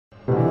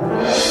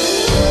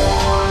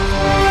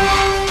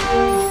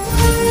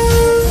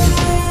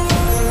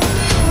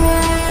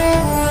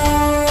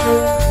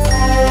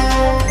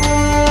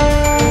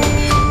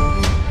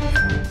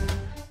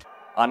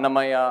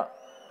అన్నమయ్య,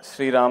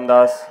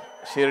 శ్రీరామదాస్,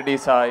 షిర్డీ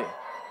సాయి,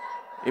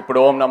 ఇప్పుడు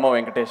ఓం నమో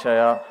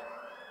వెంకటేశాయ,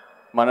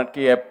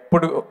 మనకి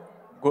ఎప్పుడు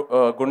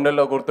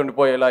గుండెల్లో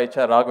గుర్తుండిపోయేలా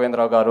ఇచ్చారు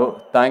రాఘవేంద్రరావు గారు.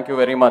 Thank you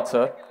very much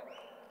sir.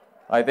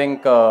 I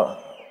think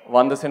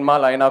 100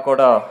 సినిమాలు అయినా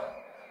కూడా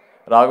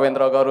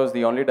రాఘవేంద్రరావు గారు is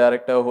the only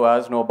director who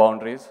has no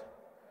boundaries.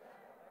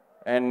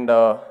 And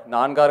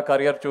నాన్నగారు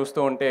కెరియర్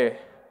చూస్తూ ఉంటే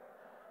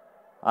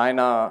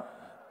ఆయన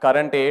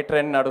కరెంట్ ఏ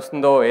ట్రెండ్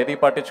నడుస్తుందో ఏది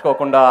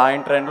పట్టించుకోకుండా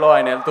ఆయన ట్రెండ్లో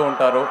ఆయన వెళ్తూ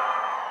ఉంటారు.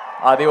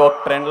 అది ఒక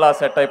ట్రెండ్లా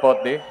సెట్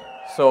అయిపోద్ది.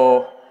 So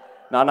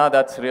Nana,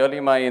 that's really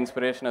my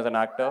inspiration as an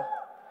actor.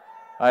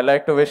 I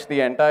like to wish the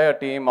entire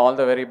team all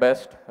the very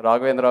best.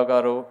 Raghavendra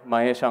garu,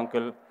 Mahesh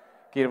uncle,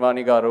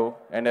 Keeravani garu,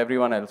 and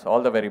everyone else,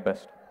 all the very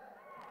best.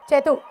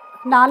 చేతు,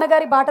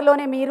 నాన్నగారి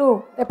బాటలోనే మీరు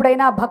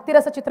ఎప్పుడైనా భక్తి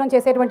రస చిత్రం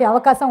చేసేటువంటి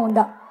అవకాశం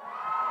ఉందా?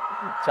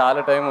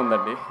 చాలా టైం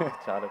ఉందండి,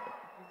 చాలా టైం.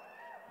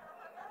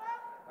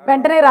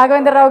 వెంటనే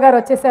రాఘవేంద్రరావు గారు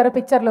వచ్చేసారు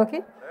పిక్చర్లోకి.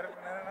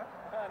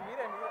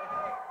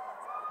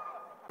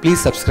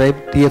 Please subscribe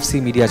TFC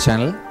Media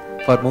channel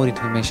for more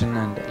information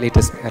and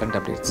latest current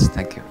updates.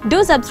 Thank you. Do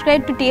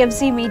subscribe to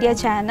TFC Media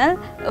channel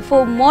for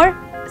more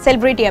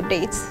celebrity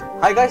updates.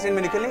 Hi guys, I'm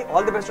Akkineni.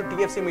 All the best to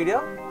TFC Media.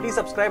 Please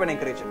subscribe and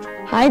encourage it.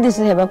 Hi, this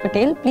is Heba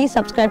Patel. Please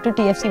subscribe to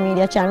TFC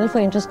Media channel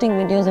for interesting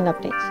videos and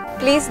updates.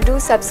 Please do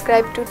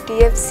subscribe to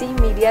TFC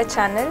Media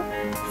channel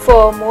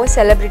for more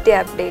celebrity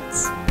updates.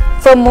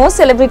 For more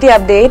celebrity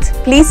updates,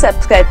 please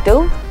subscribe to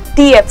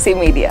TFC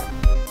Media.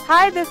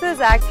 Hi, this is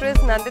actress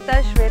Nandita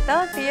Shweta,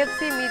 TFC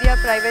Media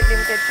Private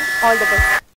Limited. All the best.